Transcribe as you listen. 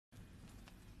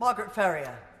Margaret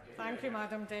Ferrier. Thank you,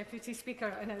 Madam Deputy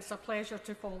Speaker, and it's a pleasure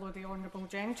to follow the honourable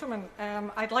gentleman.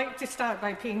 I'd like to start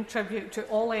by paying tribute to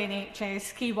all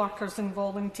NHS key workers and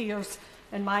volunteers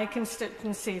in my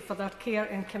constituency for their care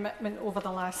and commitment over the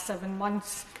last 7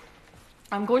 months.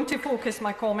 I'm going to focus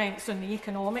my comments on the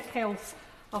economic health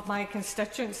of my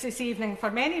constituents this evening.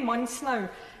 For many months now,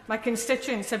 my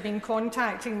constituents have been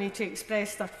contacting me to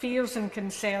express their fears and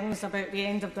concerns about the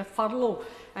end of the furlough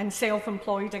and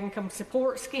self-employed income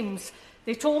support schemes.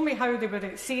 They told me how they were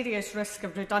at serious risk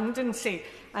of redundancy,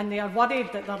 and they are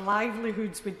worried that their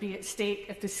livelihoods would be at stake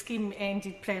if the scheme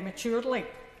ended prematurely.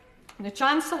 The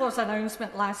Chancellor's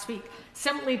announcement last week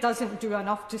simply doesn't do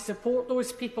enough to support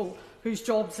those people whose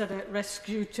jobs are at risk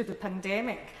due to the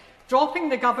pandemic. Dropping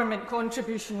the government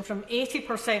contribution from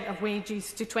 80% of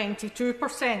wages to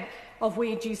 22% of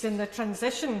wages in the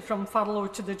transition from furlough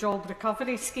to the job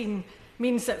recovery scheme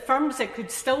means that firms that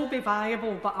could still be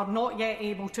viable but are not yet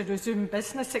able to resume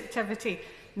business activity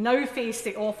now face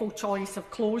the awful choice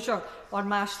of closure or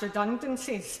mass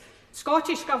redundancies.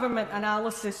 Scottish Government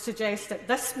analysis suggests that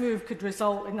this move could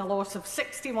result in the loss of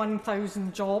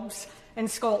 61,000 jobs in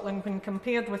Scotland when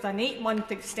compared with an 8-month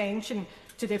extension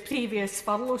to the previous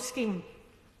furlough scheme.